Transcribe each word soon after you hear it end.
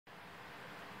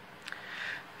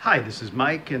Hi, this is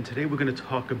Mike, and today we're going to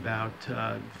talk about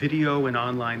video and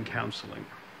online counseling.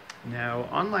 Now,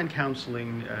 online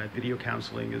counseling, video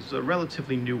counseling, is a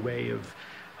relatively new way of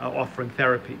offering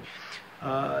therapy.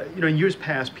 In years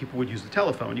past, people would use the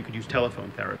telephone. You could use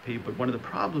telephone therapy, but one of the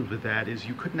problems with that is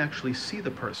you couldn't actually see the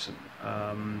person.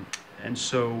 And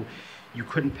so you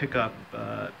couldn't pick up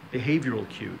behavioral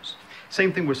cues.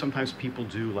 Same thing where sometimes people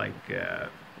do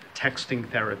texting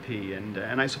therapy, and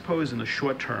I suppose in the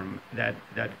short term that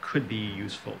could be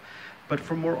useful. But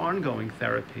for more ongoing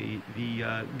therapy,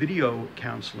 the video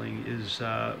counseling is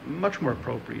much more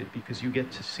appropriate because you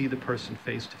get to see the person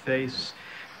face to face,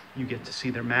 you get to see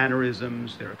their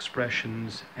mannerisms, their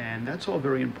expressions, and that's all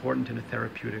very important in a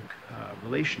therapeutic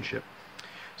relationship.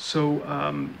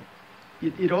 So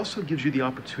it also gives you the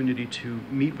opportunity to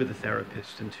meet with a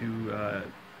therapist and to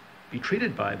be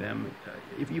treated by them,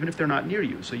 even if they're not near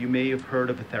you. So you may have heard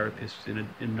of a therapist in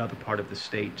another part of the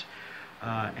state,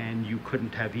 and you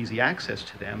couldn't have easy access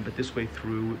to them, but this way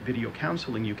through video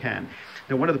counseling you can.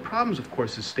 Now, one of the problems, of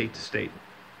course, is state to state.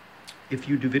 If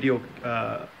you do video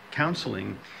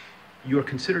counseling, you're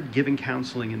considered giving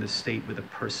counseling in the state where the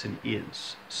person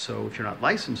is. So if you're not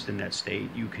licensed in that state,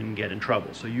 you can get in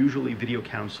trouble. So usually video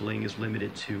counseling is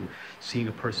limited to seeing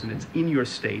a person that's in your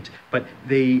state, but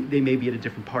they may be at a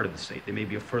different part of the state. They may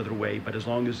be a further away, but as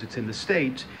long as it's in the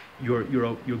state, you're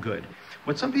good.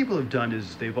 What some people have done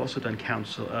is they've also done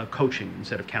coaching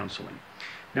instead of counseling.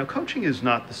 Now, coaching is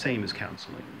not the same as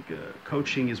counseling.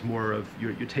 Coaching is more of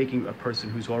you're taking a person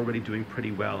who's already doing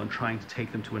pretty well and trying to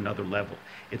take them to another level.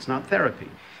 It's not therapy.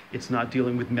 It's not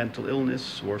dealing with mental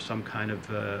illness or some kind of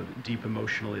deep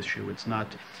emotional issue. It's not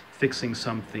fixing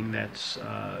something that's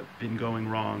been going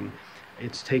wrong.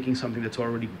 It's taking something that's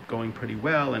already going pretty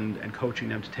well and coaching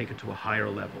them to take it to a higher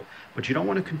level. But you don't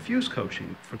want to confuse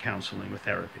coaching for counseling or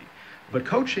therapy. But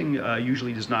coaching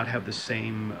usually does not have the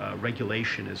same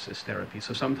regulation as therapy.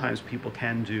 So sometimes people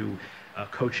can do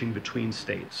coaching between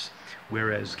states,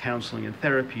 whereas counseling and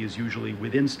therapy is usually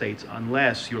within states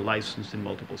unless you're licensed in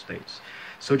multiple states.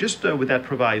 So just with that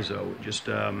proviso,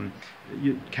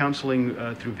 counseling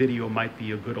through video might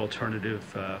be a good alternative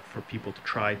for people to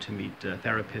try to meet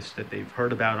therapists that they've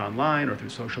heard about online or through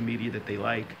social media that they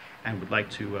like and would like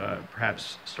to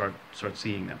perhaps start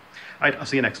seeing them. All right, I'll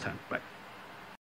see you next time. Bye.